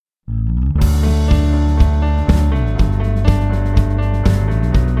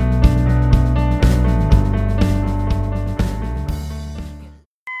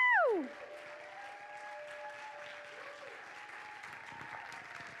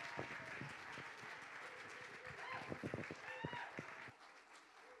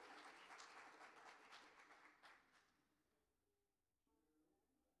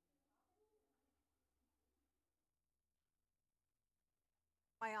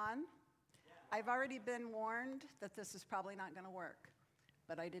I on? I've already been warned that this is probably not going to work,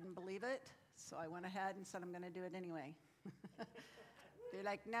 but I didn't believe it, so I went ahead and said I'm going to do it anyway. They're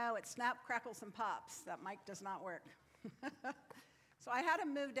like, no, it's snap, crackles, and pops. That mic does not work. So I had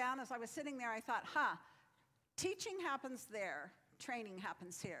him move down. As I was sitting there, I thought, teaching happens there, training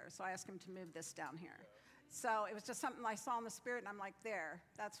happens here. So I asked him to move this down here. So it was just something I saw in the spirit, and I'm like, there,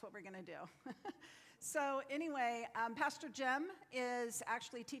 that's what we're going to do. So anyway, Pastor Jim is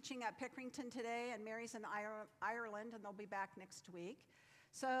actually teaching at Pickerington today, and Mary's in Ireland, and they'll be back next week.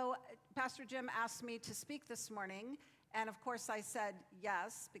 So Pastor Jim asked me to speak this morning, and of course I said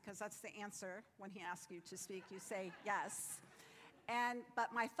yes, because that's the answer. When he asks you to speak, you say yes.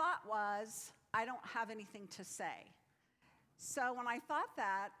 But my thought was, I don't have anything to say. So when I thought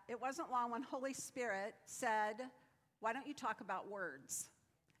that, it wasn't long when Holy Spirit said, why don't you talk about words?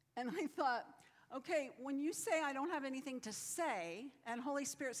 And I thought, okay, when you say I don't have anything to say, and Holy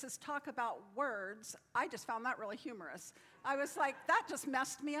Spirit says talk about words, I just found that really humorous. I was like, that just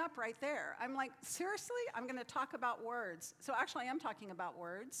messed me up right there. I'm like, seriously? I'm going to talk about words. So actually, I am talking about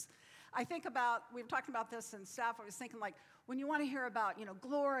words. I think about, we were talking about this in staff, I was thinking like, when you want to hear about,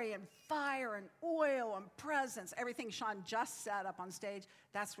 glory and fire and oil and presence, everything Sean just said up on stage,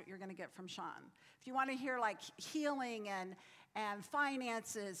 that's what you're going to get from Sean. If you want to hear like healing and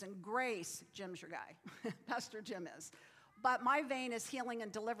finances and grace, Jim's your guy. Pastor Jim is. But my vein is healing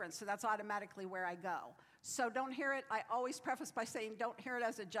and deliverance, so that's automatically where I go. So don't hear it. I always preface by saying don't hear it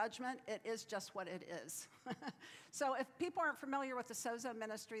as a judgment. It is just what it is. So if people aren't familiar with the Sozo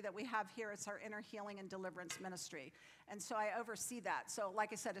ministry that we have here, it's our inner healing and deliverance ministry. And so I oversee that. So like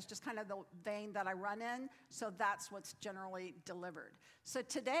I said, it's just kind of the vein that I run in. So that's what's generally delivered. So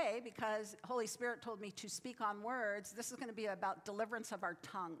today, because Holy Spirit told me to speak on words, this is going to be about deliverance of our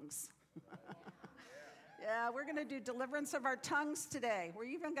tongues. Yeah, we're going to do deliverance of our tongues today. We're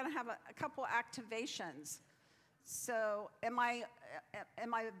even going to have a couple activations. So am I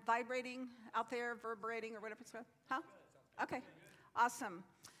vibrating out there, reverberating, or whatever it's called? Huh? Okay, awesome.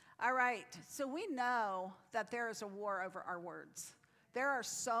 All right, so we know that there is a war over our words. There are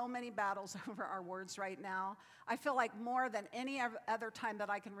so many battles over our words right now. I feel like more than any other time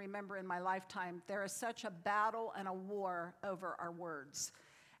that I can remember in my lifetime, there is such a battle and a war over our words.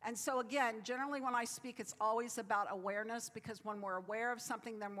 And so again, generally when I speak, it's always about awareness, because when we're aware of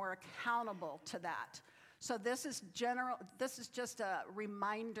something, then we're accountable to that. So this is just a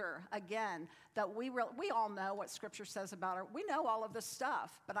reminder, again, that we all know what Scripture says about it. We know all of this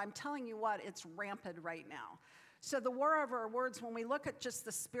stuff, but I'm telling you what, it's rampant right now. So the war over our words, when we look at just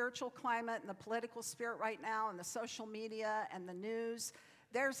the spiritual climate and the political spirit right now and the social media and the news,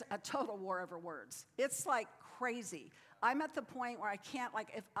 there's a total war over words. It's like crazy. I'm at the point where I can't, like,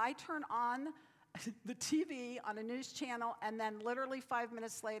 if I turn on the TV on a news channel and then literally 5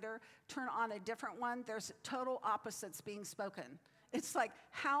 minutes later turn on a different one, there's total opposites being spoken. It's like,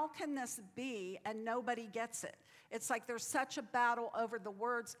 how can this be and nobody gets it? It's like there's such a battle over the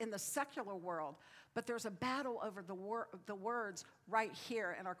words in the secular world, but there's a battle over the words right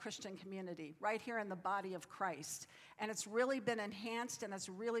here in our Christian community, right here in the body of Christ. And it's really been enhanced, and it's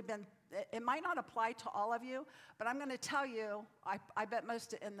really been, it might not apply to all of you, but I'm going to tell you, I bet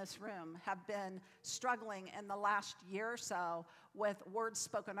most in this room have been struggling in the last year or so with words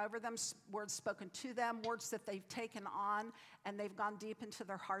spoken over them, words spoken to them, words that they've taken on, and they've gone deep into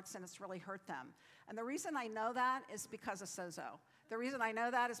their hearts, and it's really hurt them. And the reason I know that is because of Sozo. The reason I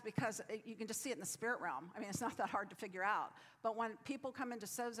know that is because you can just see it in the spirit realm. I mean, it's not that hard to figure out. But when people come into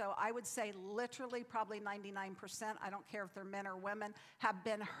Sozo, I would say literally probably 99%, I don't care if they're men or women, have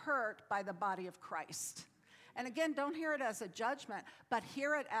been hurt by the body of Christ. And again, don't hear it as a judgment, but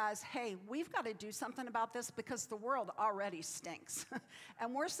hear it as, hey, we've got to do something about this because the world already stinks.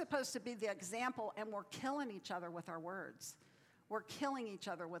 And we're supposed to be the example, and we're killing each other with our words. We're killing each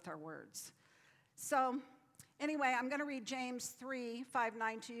other with our words. So anyway, I'm going to read James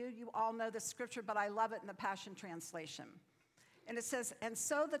 3:5-9 to you. You all know this scripture, but I love it in the Passion Translation. And it says, and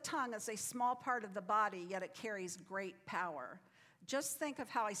so the tongue is a small part of the body, yet it carries great power. Just think of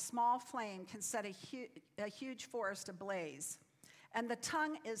how a small flame can set a huge forest ablaze. And the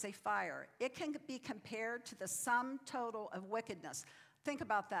tongue is a fire. It can be compared to the sum total of wickedness. Think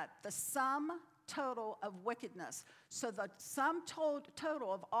about that. The sum total of wickedness. So the sum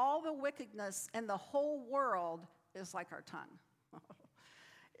total of all the wickedness in the whole world is like our tongue.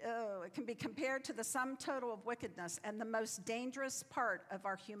 It can be compared to the sum total of wickedness and the most dangerous part of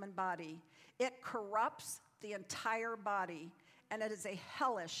our human body. It corrupts the entire body, and it is a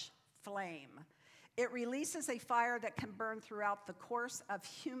hellish flame. It releases a fire that can burn throughout the course of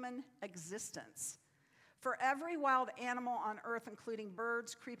human existence. For every wild animal on earth, including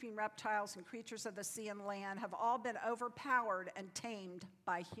birds, creeping reptiles, and creatures of the sea and land, have all been overpowered and tamed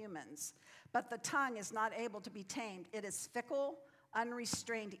by humans. But the tongue is not able to be tamed. It is fickle,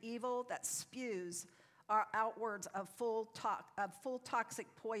 unrestrained evil that spews outwards of full toxic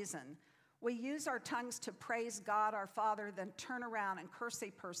poison. We use our tongues to praise God our Father, then turn around and curse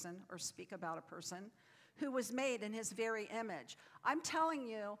a person or speak about a person who was made in his very image. I'm telling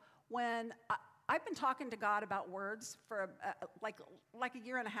you, when I've been talking to God about words for like a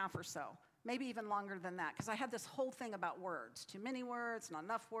year and a half or so, maybe even longer than that, because I had this whole thing about words. Too many words, not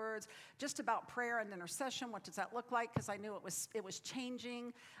enough words, just about prayer and intercession. What does that look like? Because I knew it was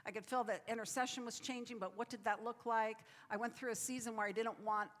changing. I could feel that intercession was changing, but what did that look like? I went through a season where I didn't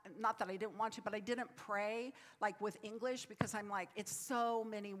want, not that I didn't want to, but I didn't pray like with English because I'm like, it's so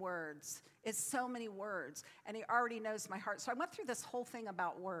many words. It's so many words. And he already knows my heart. So I went through this whole thing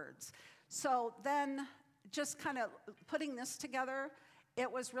about words. So then just kind of putting this together, it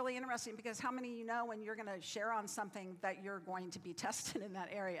was really interesting because how many of you know when you're going to share on something that you're going to be tested in that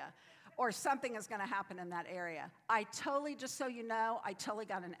area or something is going to happen in that area? I totally, just so you know, I totally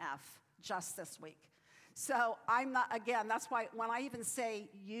got an F just this week. So I'm not, again, that's why when I even say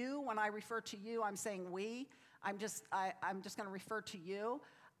you, when I refer to you, I'm saying we. I'm just going to refer to you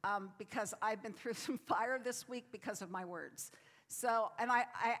because I've been through some fire this week because of my words. So, and I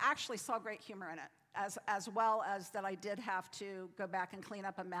actually saw great humor in it. As well as that I did have to go back and clean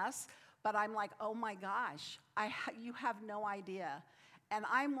up a mess. But I'm like, oh my gosh, you have no idea. And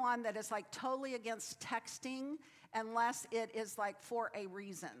I'm one that is like totally against texting unless it is like for a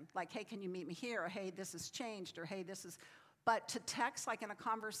reason. Like, hey, can you meet me here? Or hey, this has changed. Or hey, this is, but to text like in a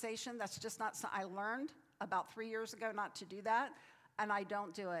conversation, that's just not, I learned about 3 years ago not to do that. And I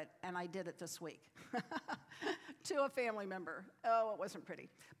don't do it, and I did it this week to a family member. Oh, it wasn't pretty.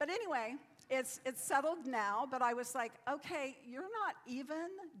 But anyway, it's settled now, but I was like, okay, you're not even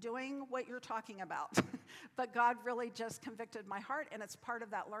doing what you're talking about. But God really just convicted my heart, and it's part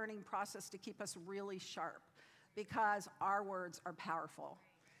of that learning process to keep us really sharp because our words are powerful.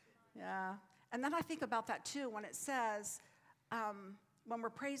 Yeah. And then I think about that, too, when it says, when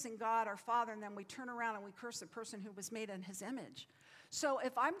we're praising God, our Father, and then we turn around and we curse the person who was made in his image. So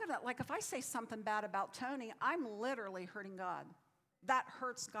if I'm going to, like if I say something bad about Tony, I'm literally hurting God. That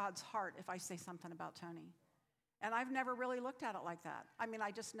hurts God's heart if I say something about Tony. And I've never really looked at it like that. I mean,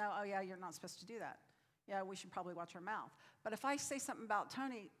 I just know, oh yeah, you're not supposed to do that. Yeah, we should probably watch our mouth. But if I say something about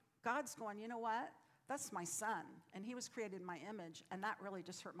Tony, God's going, you know what? That's my son, and he was created in my image, and that really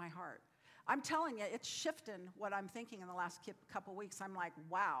just hurt my heart. I'm telling you, it's shifting what I'm thinking in the last couple weeks. I'm like,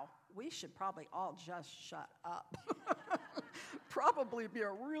 wow, we should probably all just shut up. Probably be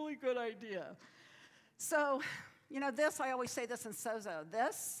a really good idea. So, you know, this, I always say this in Sozo.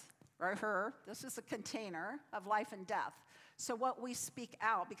 This, or her, this is a container of life and death. So what we speak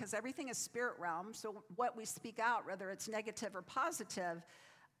out, because everything is spirit realm, so what we speak out, whether it's negative or positive,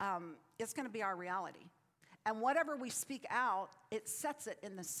 it's going to be our reality. And whatever we speak out, it sets it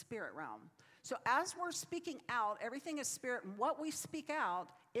in the spirit realm. So as we're speaking out, everything is spirit, and what we speak out,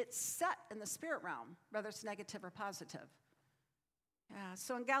 it's set in the spirit realm, whether it's negative or positive. Yeah,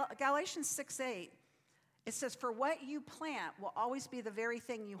 so in Galatians 6:8, it says, for what you plant will always be the very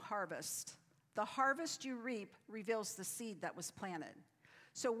thing you harvest. The harvest you reap reveals the seed that was planted.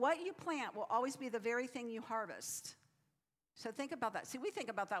 So what you plant will always be the very thing you harvest. So think about that. See, we think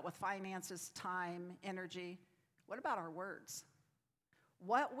about that with finances, time, energy. What about our words?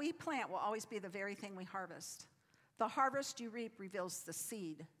 What we plant will always be the very thing we harvest. The harvest you reap reveals the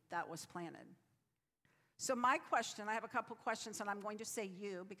seed that was planted. So my question, I have a couple questions, and I'm going to say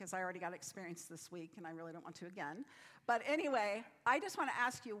you because I already got experience this week, and I really don't want to again. But anyway, I just want to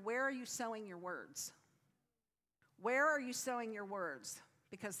ask you, where are you sowing your words? Where are you sowing your words?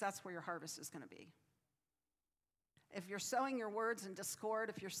 Because that's where your harvest is going to be. If you're sowing your words in discord,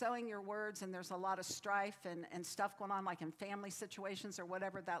 if you're sowing your words and there's a lot of strife and stuff going on, like in family situations or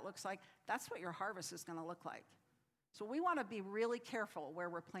whatever that looks like, that's what your harvest is going to look like. So we want to be really careful where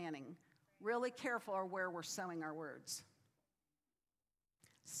we're planting, really careful where we're sowing our words.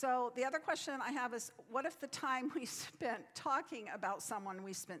 So the other question I have is, what if the time we spent talking about someone,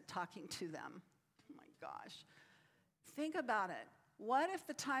 we spent talking to them? Oh my gosh. Think about it. What if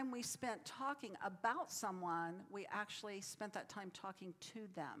the time we spent talking about someone, we actually spent that time talking to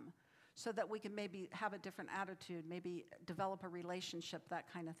them so that we can maybe have a different attitude, maybe develop a relationship,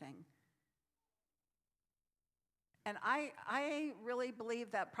 that kind of thing? And I really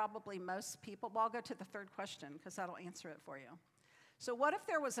believe that probably most people, well, I'll go to the third question because that'll answer it for you. So what if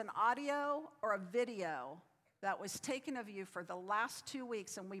there was an audio or a video that was taken of you for the last 2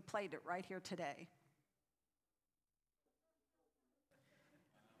 weeks and we played it right here today?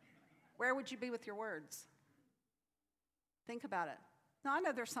 Where would you be with your words? Think about it. Now, I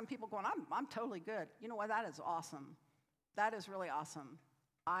know there's some people going, I'm totally good. You know what? That is awesome. That is really awesome.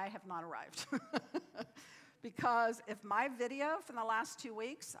 I have not arrived. Because if my video from the last 2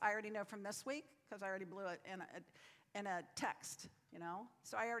 weeks, I already know from this week, because I already blew it in a text,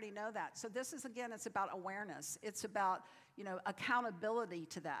 So I already know that. So this is, again, it's about awareness. It's about, accountability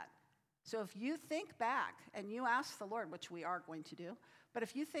to that. So if you think back and you ask the Lord, which we are going to do, but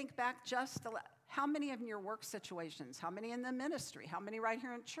if you think back how many in your work situations, how many in the ministry, how many right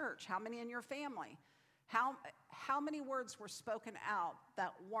here in church, how many in your family, how many words were spoken out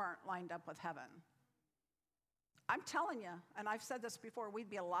that weren't lined up with heaven? I'm telling you, and I've said this before, we'd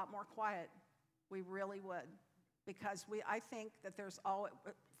be a lot more quiet. We really would. Because I think that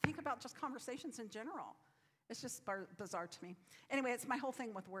think about just conversations in general. It's just bizarre to me. Anyway, it's my whole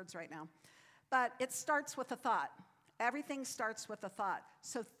thing with words right now. But it starts with a thought. Everything starts with a thought.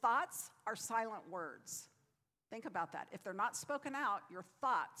 So thoughts are silent words. Think about that. If they're not spoken out, your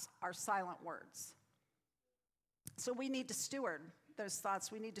thoughts are silent words. So we need to steward those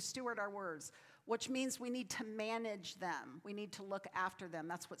thoughts. We need to steward our words, which means we need to manage them. We need to look after them.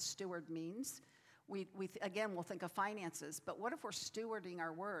 That's what steward means. Again, we'll think of finances, but what if we're stewarding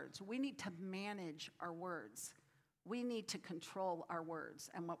our words? We need to manage our words. We need to control our words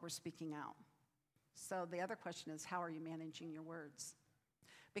and what we're speaking out. So the other question is, how are you managing your words?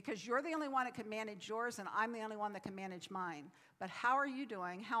 Because you're the only one that can manage yours, and I'm the only one that can manage mine. But how are you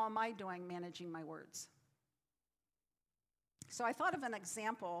doing? How am I doing managing my words? So I thought of an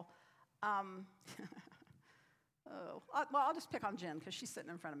example. I'll just pick on Jen, because she's sitting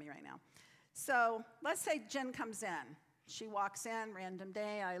in front of me right now. So let's say Jen comes in. She walks in, random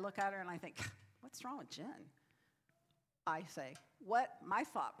day. I look at her and I think, what's wrong with Jen? I say, my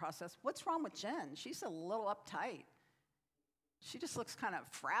thought process, what's wrong with Jen? She's a little uptight. She just looks kind of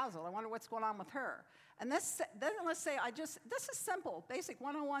frazzled. I wonder what's going on with her. And then let's say this is simple, basic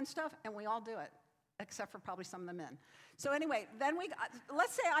one-on-one stuff, and we all do it, except for probably some of the men. So anyway, then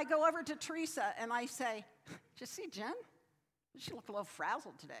let's say I go over to Teresa and I say, did you see Jen? She looked a little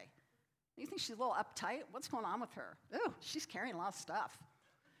frazzled today. You think she's a little uptight? What's going on with her? Ooh, she's carrying a lot of stuff.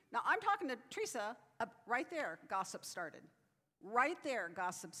 Now, I'm talking to Teresa. Right there, gossip started. Right there,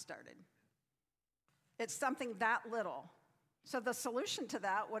 gossip started. It's something that little. So the solution to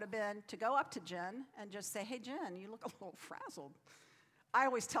that would have been to go up to Jen and just say, hey, Jen, you look a little frazzled. I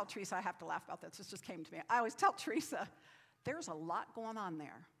always tell Teresa, I have to laugh about this. This just came to me. I always tell Teresa, there's a lot going on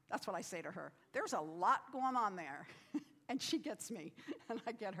there. That's what I say to her. There's a lot going on there. And she gets me, and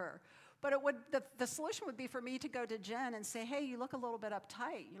I get her. But the solution would be for me to go to Jen and say, hey, you look a little bit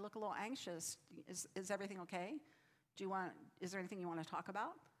uptight. You look a little anxious. Is everything okay? Is there anything you want to talk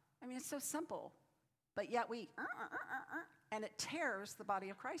about? I mean, it's so simple. But yet and it tears the body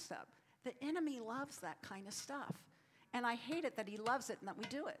of Christ up. The enemy loves that kind of stuff. And I hate it that he loves it and that we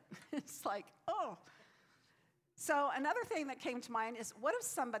do it. It's like, oh. So another thing that came to mind is,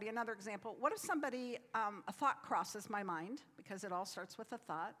 another example, what if somebody, a thought crosses my mind, because it all starts with a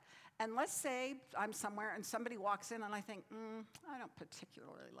thought, and let's say I'm somewhere and somebody walks in and I think, I don't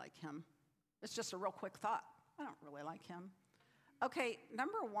particularly like him. It's just a real quick thought. I don't really like him. Okay,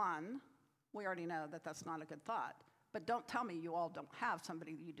 number one, we already know that that's not a good thought, but don't tell me you all don't have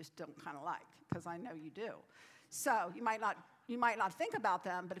somebody you just don't kind of like, because I know you do. So you might not think about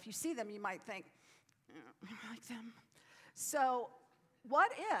them, but if you see them, you might think, I like them. So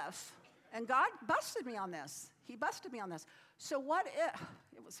what if, and God busted me on this. He busted me on this. So what if,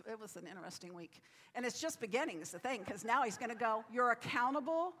 it was an interesting week. And it's just beginning is the thing, because now he's going to go, you're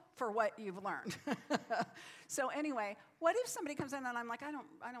accountable for what you've learned. So anyway, what if somebody comes in and I'm like, I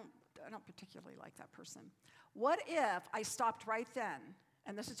don't particularly like that person. What if I stopped right then,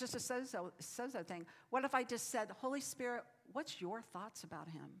 and this is just a sozo thing, what if I just said, Holy Spirit, what's your thoughts about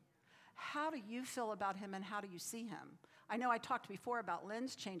him? How do you feel about him, and how do you see him? I know I talked before about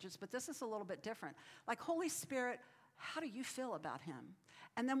lens changes, but this is a little bit different. Like, Holy Spirit, how do you feel about him?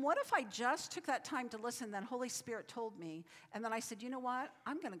 And then what if I just took that time to listen, then Holy Spirit told me, and then I said, you know what?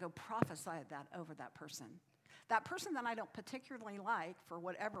 I'm going to go prophesy that over that person. That person that I don't particularly like for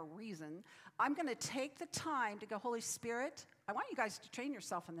whatever reason, I'm going to take the time to go, Holy Spirit, I want you guys to train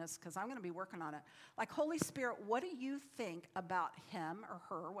yourself in this because I'm going to be working on it. Like, Holy Spirit, what do you think about him or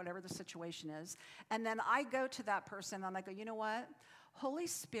her, whatever the situation is? And then I go to that person and I go, you know what? Holy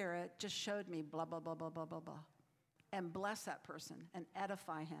Spirit just showed me blah, blah, blah, blah, blah, blah, blah. And bless that person and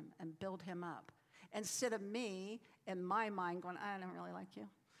edify him and build him up. Instead of me, in my mind, going, I don't really like you.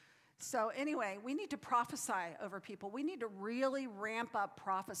 So anyway, we need to prophesy over people. We need to really ramp up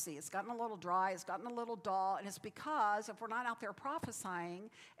prophecy. It's gotten a little dry, it's gotten a little dull, and it's because if we're not out there prophesying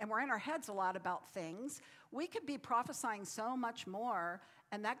and we're in our heads a lot about things, we could be prophesying so much more,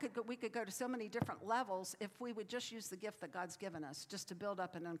 and we could go to so many different levels if we would just use the gift that God's given us just to build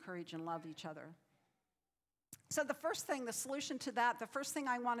up and encourage and love each other. So the solution to that, the first thing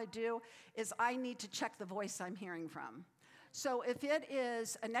I want to do is I need to check the voice I'm hearing from. So if it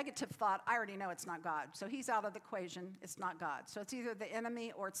is a negative thought, I already know it's not God. So he's out of the equation. It's not God. So it's either the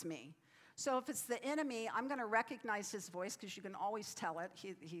enemy or it's me. So if it's the enemy, I'm going to recognize his voice because you can always tell it.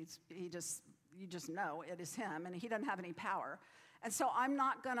 You just know it is him, and he doesn't have any power. And so I'm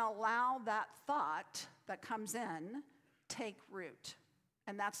not going to allow that thought that comes in take root.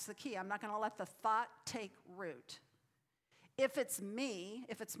 And that's the key. I'm not going to let the thought take root. If it's me,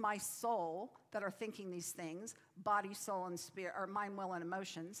 if it's my soul that are thinking these things, body, soul, and spirit, or mind, will, and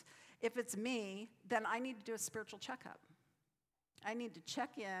emotions, if it's me, then I need to do a spiritual checkup. I need to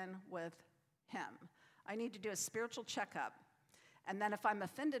check in with him. I need to do a spiritual checkup. And then if I'm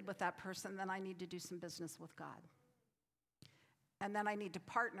offended with that person, then I need to do some business with God. And then I need to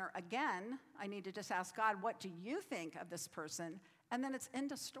partner again. I need to just ask God, what do you think of this person? And then it's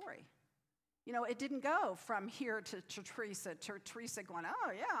end of story. You know, it didn't go from here to Teresa going,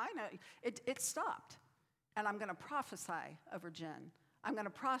 oh, yeah, I know. It stopped. And I'm going to prophesy over Jen. I'm going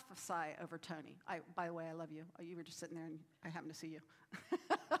to prophesy over Tony. By the way, I love you. You were just sitting there, and I happened to see you.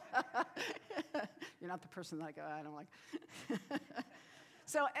 You're not the person that I go, I don't like.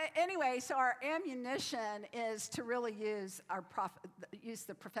 So anyway, so our ammunition is to really use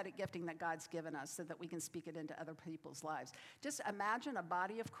the prophetic gifting that God's given us so that we can speak it into other people's lives. Just imagine a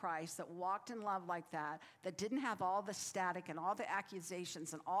body of Christ that walked in love like that didn't have all the static and all the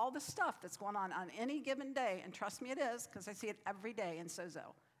accusations and all the stuff that's going on any given day. And trust me, it is, because I see it every day in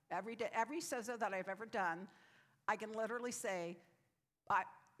Sozo. Every day, every Sozo that I've ever done, I can literally say,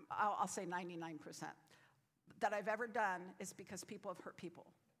 I'll say 99%. That I've ever done is because people have hurt people.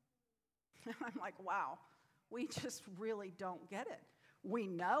 I'm like, wow, we just really don't get it. We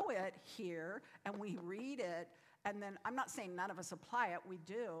know it here, and we read it, and then I'm not saying none of us apply it, we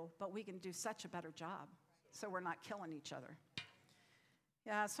do, but we can do such a better job so we're not killing each other.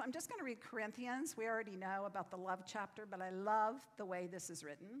 Yeah, so I'm just going to read Corinthians. We already know about the love chapter, but I love the way this is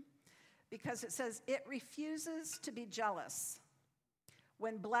written because it says, it refuses to be jealous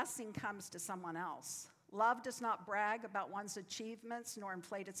when blessing comes to someone else. Love does not brag about one's achievements nor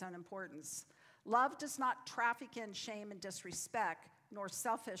inflate its own importance. Love does not traffic in shame and disrespect, nor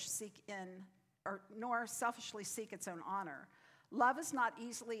selfishly seek its own honor. Love is not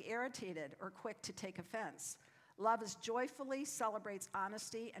easily irritated or quick to take offense. Love is joyfully celebrates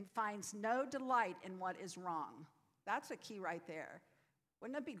honesty and finds no delight in what is wrong. That's a key right there.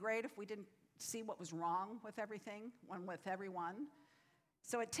 Wouldn't it be great if we didn't see what was wrong with everything and with everyone?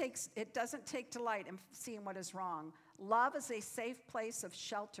 So it doesn't take delight in seeing what is wrong. Love is a safe place of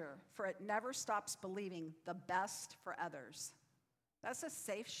shelter, for it never stops believing the best for others. That's a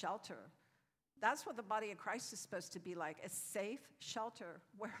safe shelter. That's what the body of Christ is supposed to be like, a safe shelter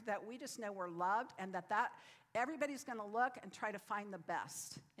where that we just know we're loved and that everybody's going to look and try to find the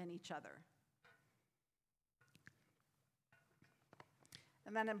best in each other.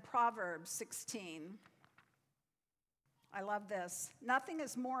 And then in Proverbs 16, I love this. Nothing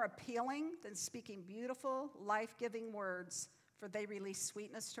is more appealing than speaking beautiful, life-giving words, for they release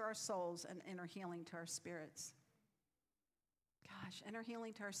sweetness to our souls and inner healing to our spirits. Gosh, inner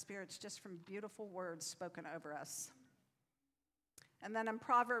healing to our spirits just from beautiful words spoken over us. And then in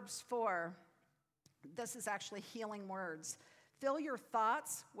Proverbs 4, this is actually healing words. Fill your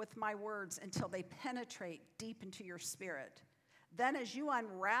thoughts with my words until they penetrate deep into your spirit. Then as you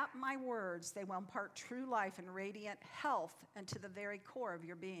unwrap my words, they will impart true life and radiant health into the very core of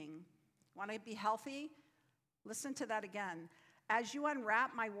your being. Want to be healthy? Listen to that again. As you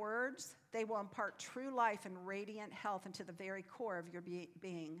unwrap my words, they will impart true life and radiant health into the very core of your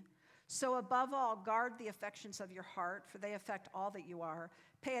being. So above all, guard the affections of your heart, for they affect all that you are.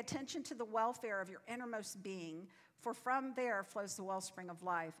 Pay attention to the welfare of your innermost being, for from there flows the wellspring of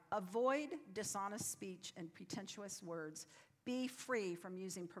life. Avoid dishonest speech and pretentious words. Be free from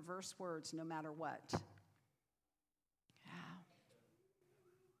using perverse words no matter what. Yeah.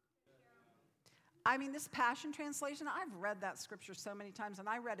 I mean, this Passion Translation, I've read that scripture so many times, and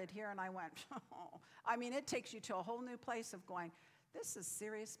I read it here, and I went, oh. I mean, it takes you to a whole new place of going, this is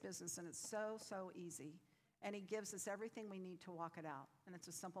serious business, and it's so easy. And he gives us everything we need to walk it out, and it's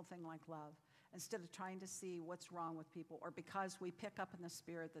a simple thing like love. instead of trying to see what's wrong with people, or because we pick up in the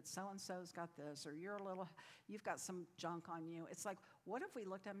spirit that so-and-so's got this, or you've got some junk on you. It's like, what if we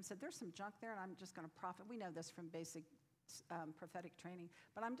looked at him and said, there's some junk there, and I'm just going to prophet. We know this from basic prophetic training,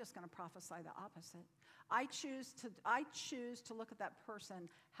 but I'm just going to prophesy the opposite. I choose to look at that person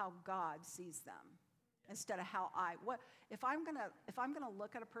how God sees them, instead of how if I'm going to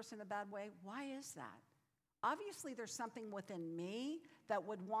look at a person in a bad way, why is that? Obviously, there's something within me that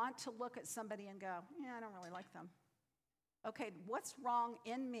would want to look at somebody and go, yeah, I don't really like them. Okay, what's wrong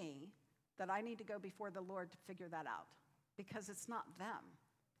in me that I need to go before the Lord to figure that out? Because it's not them.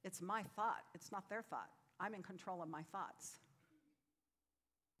 It's my thought. It's not their thought. I'm in control of my thoughts.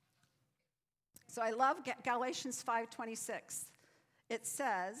 So I love Galatians 5:26. It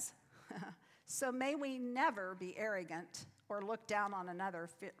says, so may we never be arrogant or look down on another,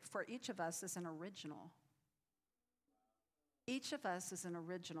 for each of us is an original. Each of us is an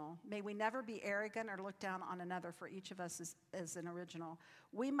original. May we never be arrogant or look down on another, for each of us is an original.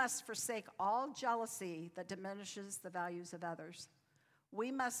 We must forsake all jealousy that diminishes the values of others.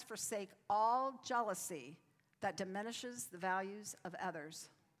 We must forsake all jealousy that diminishes the values of others.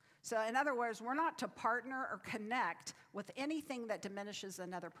 So in other words, we're not to partner or connect with anything that diminishes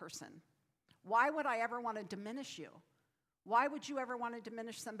another person. Why would I ever want to diminish you? Why would you ever want to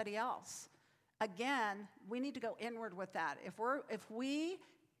diminish somebody else? Again, we need to go inward with that. If we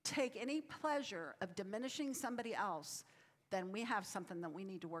take any pleasure of diminishing somebody else, then we have something that we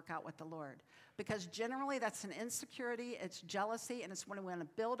need to work out with the Lord. Because generally that's an insecurity, it's jealousy, and it's when we want to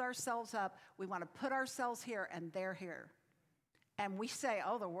build ourselves up, we want to put ourselves here and they're here. And we say,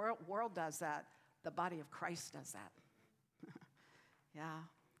 oh, the world does that. The body of Christ does that. Yeah.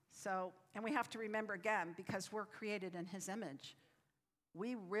 So, and we have to remember again, because we're created in his image.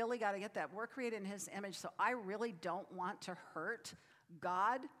 We really got to get that. We're created in his image, so I really don't want to hurt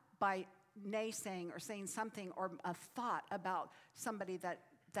God by naysaying or saying something or a thought about somebody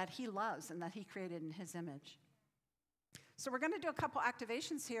that he loves and that he created in his image. So we're going to do a couple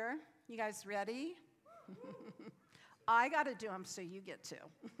activations here. You guys ready? I got to do them so you get to.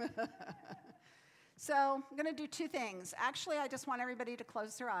 So I'm going to do two things. Actually, I just want everybody to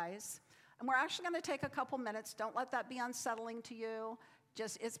close their eyes. And we're actually going to take a couple minutes. Don't let that be unsettling to you.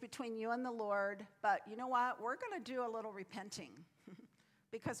 Just, it's between you and the Lord. But you know what? We're going to do a little repenting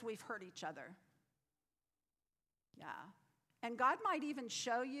because we've hurt each other. Yeah. And God might even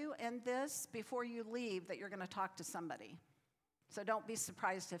show you in this before you leave that you're going to talk to somebody. So don't be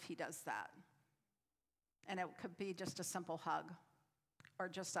surprised if he does that. And it could be just a simple hug or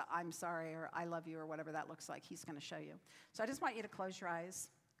just a I'm sorry or I love you or whatever that looks like. He's going to show you. So I just want you to close your eyes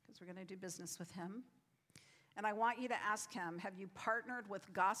because we're going to do business with him. And I want you to ask him, have you partnered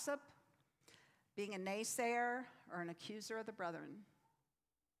with gossip, being a naysayer, or an accuser of the brethren?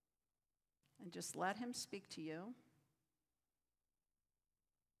 And just let him speak to you.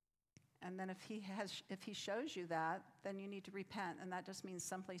 And then if he shows you that, then you need to repent. And that just means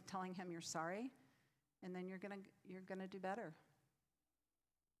simply telling him you're sorry. And then you're gonna do better.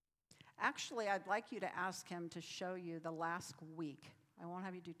 Actually, I'd like you to ask him to show you the last week. I won't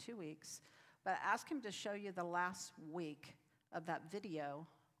have you do 2 weeks, but ask him to show you the last week of that video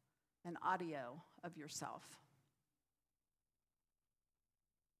and audio of yourself.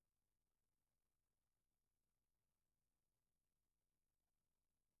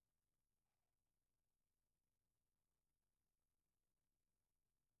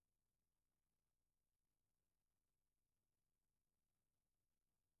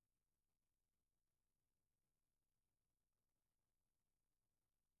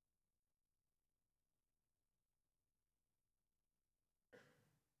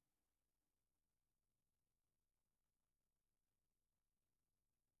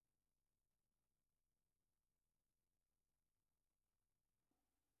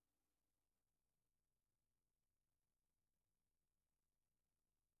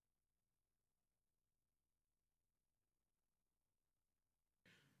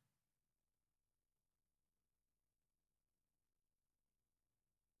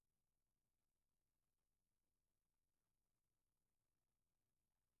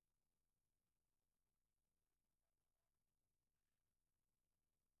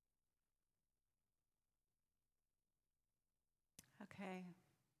 Okay.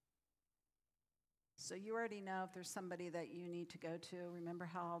 So you already know if there's somebody that you need to go to. Remember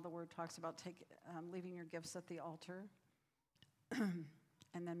how the word talks about leaving your gifts at the altar and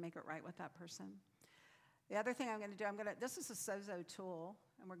then make it right with that person. The other thing I'm going to do, this is a sozo tool,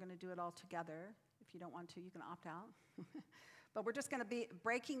 and we're going to do it all together. If you don't want to, you can opt out. But we're just going to be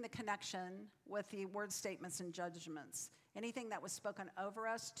breaking the connection with the word statements and judgments. Anything that was spoken over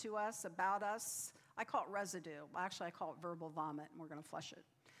us, to us, about us, I call it residue. Well, actually, I call it verbal vomit, and we're going to flush it.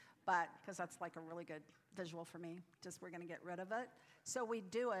 But, because that's like a really good visual for me, just we're going to get rid of it. So we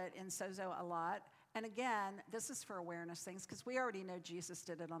do it in Sozo a lot. And again, this is for awareness things, because we already know Jesus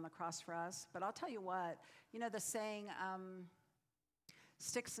did it on the cross for us. But I'll tell you what, you know the saying,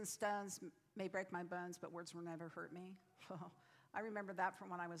 sticks and stones may break my bones, but words will never hurt me. I remember that from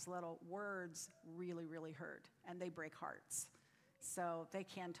when I was little. Words really, really hurt, and they break hearts. So they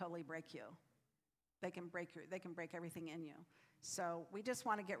can totally break you. They can break everything in you. So we just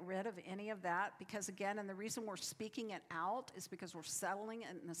want to get rid of any of that, because again, and the reason we're speaking it out is because we're settling it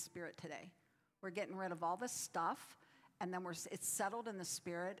in the spirit today. We're getting rid of all this stuff, and then it's settled in the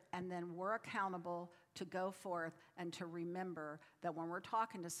spirit, and then we're accountable to go forth and to remember that when we're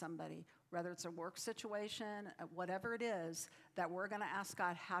talking to somebody, whether it's a work situation, whatever it is, that we're going to ask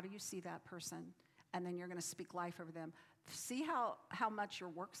God, how do you see that person? And then you're going to speak life over them. See how much your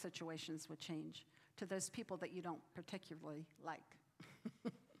work situations would change to those people that you don't particularly like.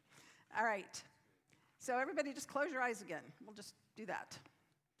 All right. So everybody just close your eyes again. We'll just do that.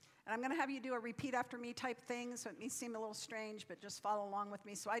 And I'm going to have you do a repeat after me type thing, so it may seem a little strange, but just follow along with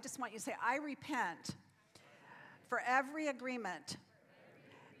me. So I just want you to say, I repent for every agreement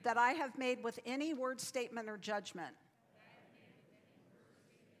that I have made with any word, statement, or judgment,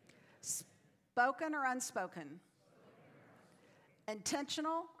 spoken or unspoken,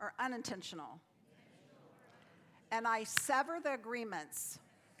 intentional or unintentional. And I sever the agreements.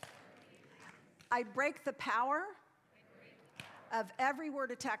 I break the power of every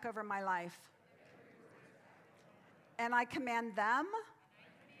word attack over my life. And I command them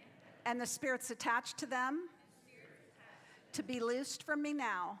and the spirits attached to them to be loosed from me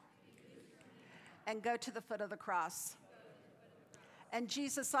now and go to the foot of the cross. And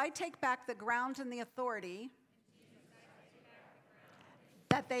Jesus, I take back the ground and the authority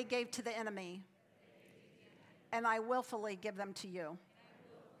that they gave to the enemy, and I willfully give them to you.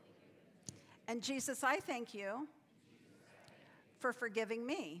 And Jesus, I thank you for forgiving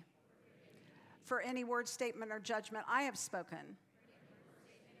me for any word, statement, or judgment I have spoken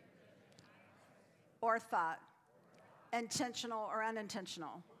or thought, intentional or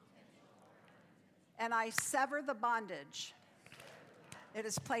unintentional. And I sever the bondage it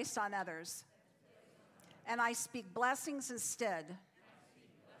is placed on others. And I speak blessings instead.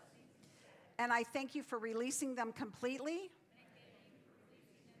 And I thank you for releasing them completely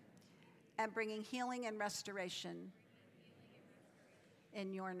and bringing healing and restoration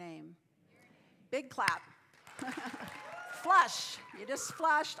in your name. Big clap. Flush. You just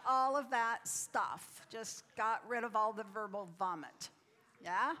flushed all of that stuff. Just got rid of all the verbal vomit.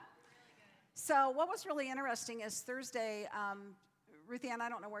 Yeah? So what was really interesting is Thursday, Ruthie Ann, I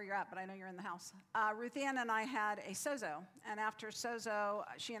don't know where you're at, but I know you're in the house. Ruthie Ann and I had a sozo. And after sozo,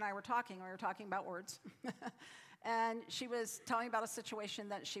 she and I were talking. We were talking about words. And she was telling about a situation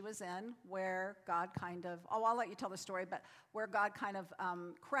that she was in where God kind of, I'll let you tell the story, but where God kind of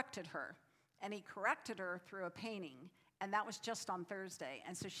corrected her. And he corrected her through a painting. And that was just on Thursday.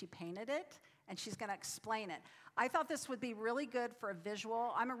 And so she painted it, and she's going to explain it. I thought this would be really good for a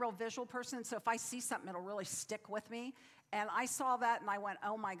visual. I'm a real visual person, so if I see something, it'll really stick with me. And I saw that, and I went,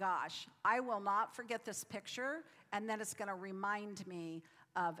 oh, my gosh, I will not forget this picture, and then it's going to remind me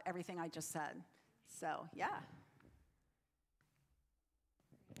of everything I just said. So, yeah.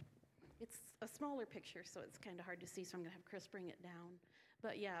 It's a smaller picture, so it's kind of hard to see, so I'm going to have Chris bring it down.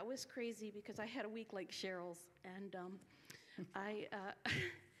 But, yeah, it was crazy because I had a week like Cheryl's, and I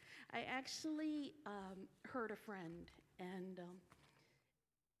actually hurt a friend. And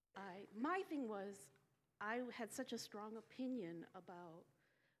my thing was I had such a strong opinion about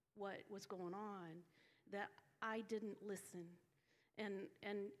what was going on that I didn't listen. And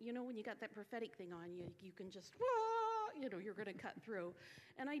you know, when you got that prophetic thing on you, you can just, whoa, you know, you're going to cut through.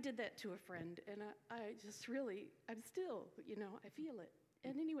 And I did that to a friend, and I just really, I'm still, you know, I feel it.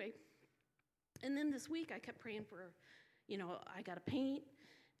 And anyway, and then this week I kept praying for, you know, I got to paint,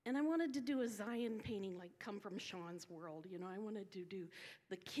 and I wanted to do a Zion painting, like come from Sean's world, you know, I wanted to do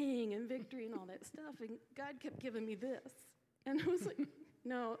the king and victory and all that stuff, and God kept giving me this. And I was like,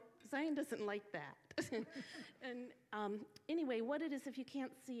 no, Zion doesn't like that. And anyway, what it is, if you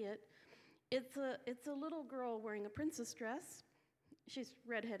can't see it, it's a little girl wearing a princess dress. She's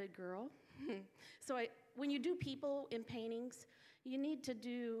a redheaded girl. So when you do people in paintings, you need to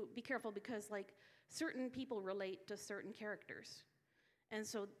be careful because like certain people relate to certain characters. And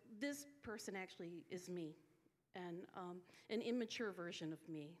so this person actually is me, and an immature version of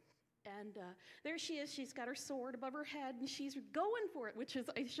me. And there she is. She's got her sword above her head, and she's going for it, which is,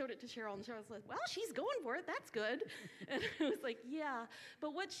 I showed it to Cheryl, and Cheryl was like, well, she's going for it. That's good. And I was like, yeah.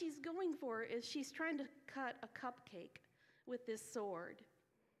 But what she's going for is she's trying to cut a cupcake with this sword.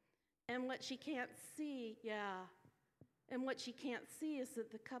 And what she can't see, and what she can't see is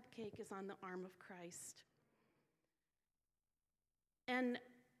that the cupcake is on the arm of Christ. And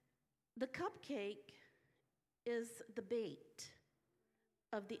the cupcake is the bait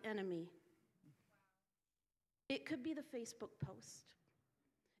of the enemy. It could be the Facebook post.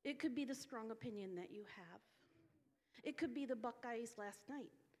 It could be the strong opinion that you have. It could be the Buckeyes last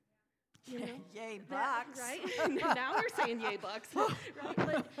night. You know? Yay, Bucks. Right? Now we're saying yay, Bucks. Right?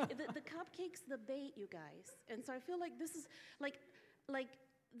 But the cupcake's the bait, you guys. And so I feel like this is like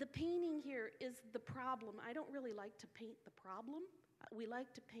the painting here is the problem. I don't really like to paint the problem. We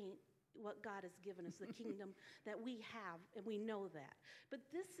like to paint what God has given us, the kingdom that we have, and we know that. But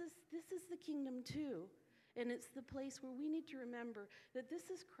this is the kingdom too, and it's the place where we need to remember that this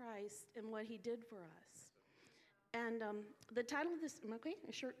is Christ and what he did for us. And the title of this, okay,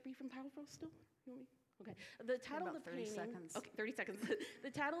 a short, brief, and powerful still? Okay, the title of the painting. 30 seconds. Okay, 30 seconds. The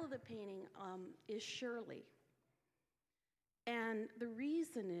title of the painting is Surely. And the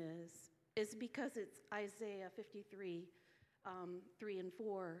reason is because it's Isaiah 53, 3 and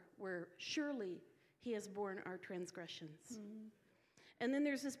 4, where surely he has borne our transgressions. Mm-hmm. And then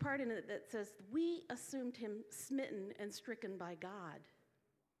there's this part in it that says, we assumed him smitten and stricken by God.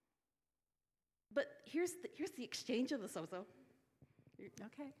 But here's the exchange of the so-so.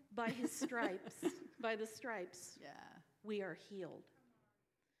 Okay. By his stripes, by the stripes, we are healed.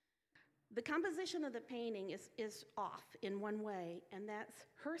 The composition of the painting is off in one way, and that's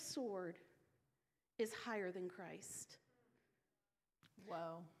her sword is higher than Christ.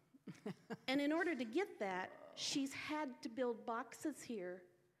 Whoa. And in order to get that, she's had to build boxes here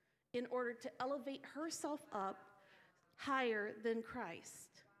in order to elevate herself up higher than Christ.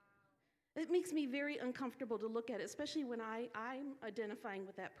 It makes me very uncomfortable to look at it, especially when I'm identifying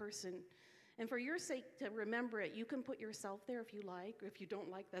with that person. And for your sake to remember it, you can put yourself there if you like, or if you don't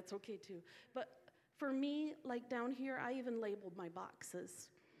like, that's okay too. But for me, like down here, I even labeled my boxes.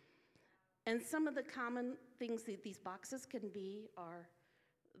 And some of the common things that these boxes can be are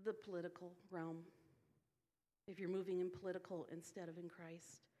the political realm, if you're moving in political instead of in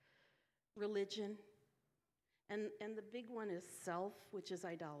Christ. Religion. And the big one is self, which is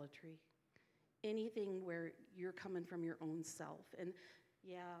idolatry. Anything where you're coming from your own self. And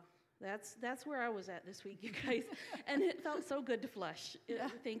that's where I was at this week, you guys. And it felt so good to flush.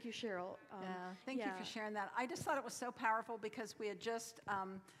 Thank you, Cheryl. Thank you for sharing that. I just thought it was so powerful because we had just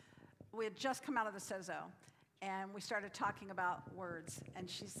come out of the Sozo, and we started talking about words. And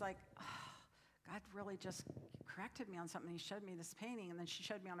she's like, oh, God really just corrected me on something. He showed me this painting, and then she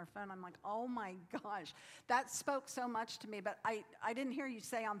showed me on her phone. I'm like, oh my gosh, that spoke so much to me. But I didn't hear you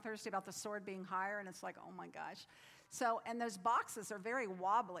say on Thursday about the sword being higher, and it's like, oh my gosh. So, and those boxes are very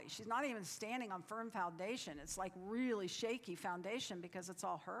wobbly. She's not even standing on firm foundation. It's like really shaky foundation because it's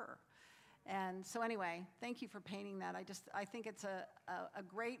all her. And so anyway, thank you for painting that. I think it's a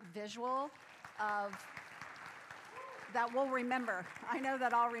great visual of that we'll remember. I know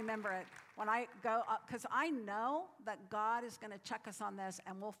that I'll remember it when I go up, because I know that God is going to check us on this,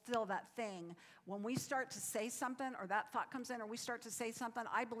 and we'll feel that thing. When we start to say something, or that thought comes in, or we start to say something,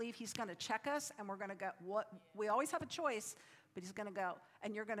 I believe he's going to check us, and we're going to go, we always have a choice, but he's going to go,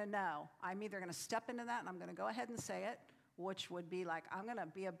 and you're going to know. I'm either going to step into that, and I'm going to go ahead and say it, which would be like, I'm going to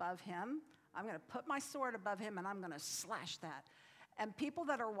be above him. I'm going to put my sword above him, and I'm going to slash that. And people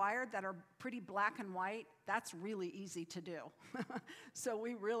that are wired, that are pretty black and white, that's really easy to do. So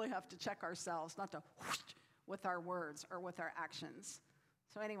we really have to check ourselves, not to whoosh with our words or with our actions.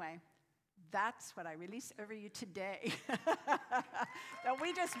 So anyway, that's what I release over you today. That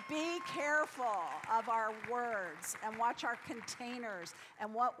we just be careful of our words and watch our containers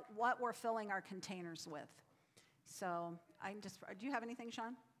and what we're filling our containers with. So do you have anything,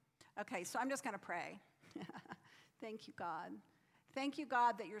 Sean? Okay, so I'm just going to pray. Thank you, God. Thank you,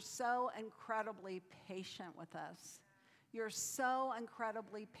 God, that you're so incredibly patient with us. You're so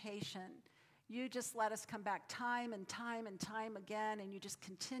incredibly patient. You just let us come back time and time and time again, and you just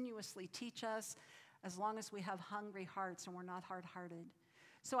continuously teach us as long as we have hungry hearts and we're not hard-hearted.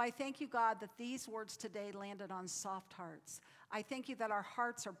 So I thank you, God, that these words today landed on soft hearts. I thank you that our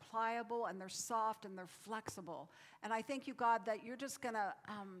hearts are pliable and they're soft and they're flexible. And I thank you, God, that you're just going to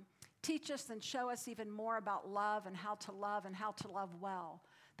teach us and show us even more about love and how to love well.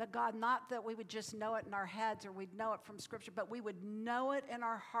 That God, not that we would just know it in our heads or we'd know it from Scripture, but we would know it in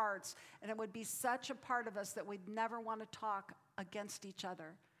our hearts, and it would be such a part of us that we'd never want to talk against each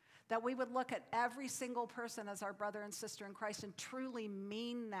other. that we would look at every single person as our brother and sister in Christ and truly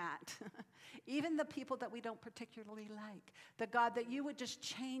mean that. Even the people that we don't particularly like. That God, that you would just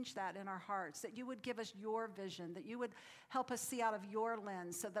change that in our hearts, that you would give us your vision, that you would help us see out of your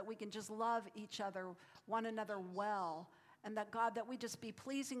lens so that we can just love each other, one another well. And that God, that we just be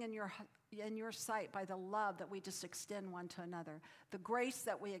pleasing in your sight by the love that we just extend one to another, the grace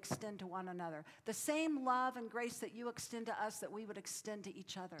that we extend to one another, the same love and grace that you extend to us that we would extend to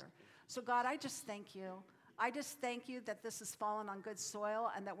each other. So God, I just thank you. I just thank you that this has fallen on good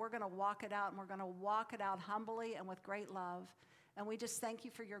soil and that we're going to walk it out, and we're going to walk it out humbly and with great love. And we just thank you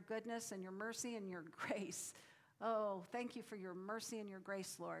for your goodness and your mercy and your grace. Oh, thank you for your mercy and your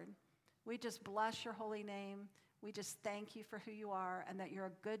grace, Lord. We just bless your holy name. We just thank you for who you are and that you're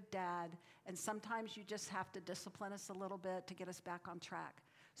a good dad. And sometimes you just have to discipline us a little bit to get us back on track.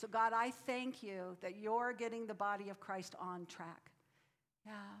 So God, I thank you that you're getting the body of Christ on track.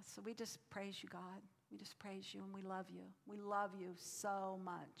 Yeah, so we just praise you, God. We just praise you and we love you. We love you so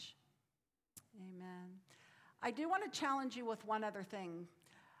much. Amen. I do want to challenge you with one other thing.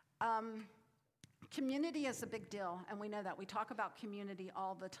 Community is a big deal, and we know that. We talk about community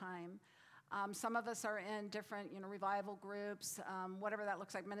all the time. Some of us are in different, revival groups, whatever that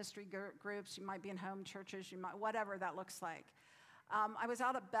looks like, ministry groups. You might be in home churches, whatever that looks like. I was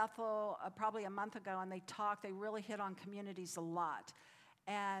out at Bethel probably a month ago, and they really hit on communities a lot.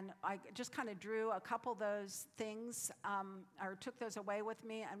 And I just kind of drew a couple of those things, or took those away with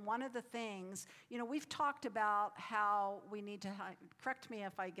me. And one of the things, we've talked about how we need to, correct me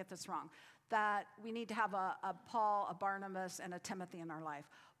if I get this wrong, that we need to have a Paul, a Barnabas, and a Timothy in our life.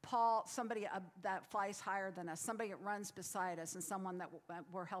 Paul, somebody that flies higher than us, somebody that runs beside us, and someone that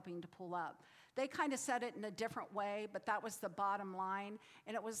we're helping to pull up. They kind of said it in a different way, but that was the bottom line.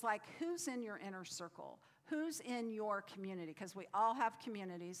 And it was like, who's in your inner circle? Who's in your community? Because we all have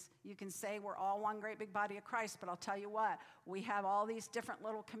communities. You can say we're all one great big body of Christ, but I'll tell you what, we have all these different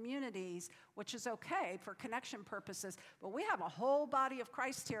little communities, which is okay for connection purposes, but we have a whole body of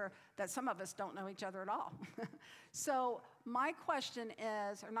Christ here that some of us don't know each other at all. So my question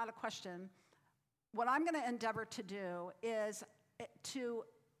is, or not a question, what I'm going to endeavor to do is to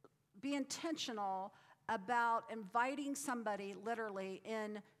be intentional about inviting somebody literally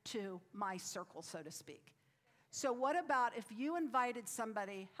into my circle, so to speak. So what about if you invited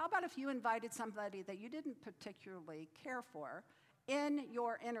somebody, how about if you invited somebody that you didn't particularly care for in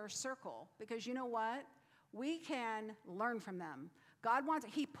your inner circle? Because you know what? We can learn from them.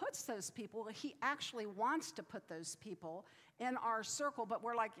 He puts those people, he actually wants to put those people in our circle, but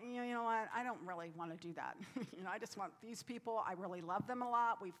we're like, you know what, I don't really want to do that. I just want these people, I really love them a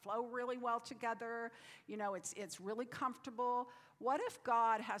lot, we flow really well together, it's really comfortable. What if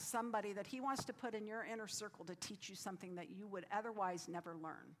God has somebody that he wants to put in your inner circle to teach you something that you would otherwise never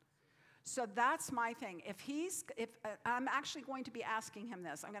learn? So that's my thing. If I'm actually going to be asking him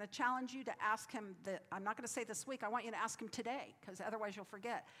this. I'm going to challenge you to ask him I'm not going to say this week. I want you to ask him today, because otherwise you'll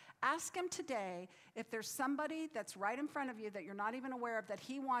forget. Ask him today if there's somebody that's right in front of you that you're not even aware of that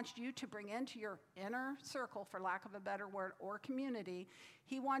he wants you to bring into your inner circle, for lack of a better word, or community.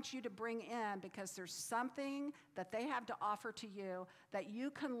 He wants you to bring in because there's something that they have to offer to you that you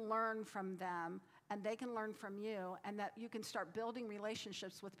can learn from them, and they can learn from you, and that you can start building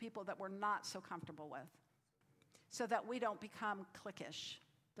relationships with people that we're not so comfortable with, so that we don't become cliquish.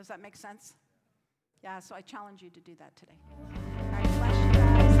 Does that make sense? Yeah, so I challenge you to do that today.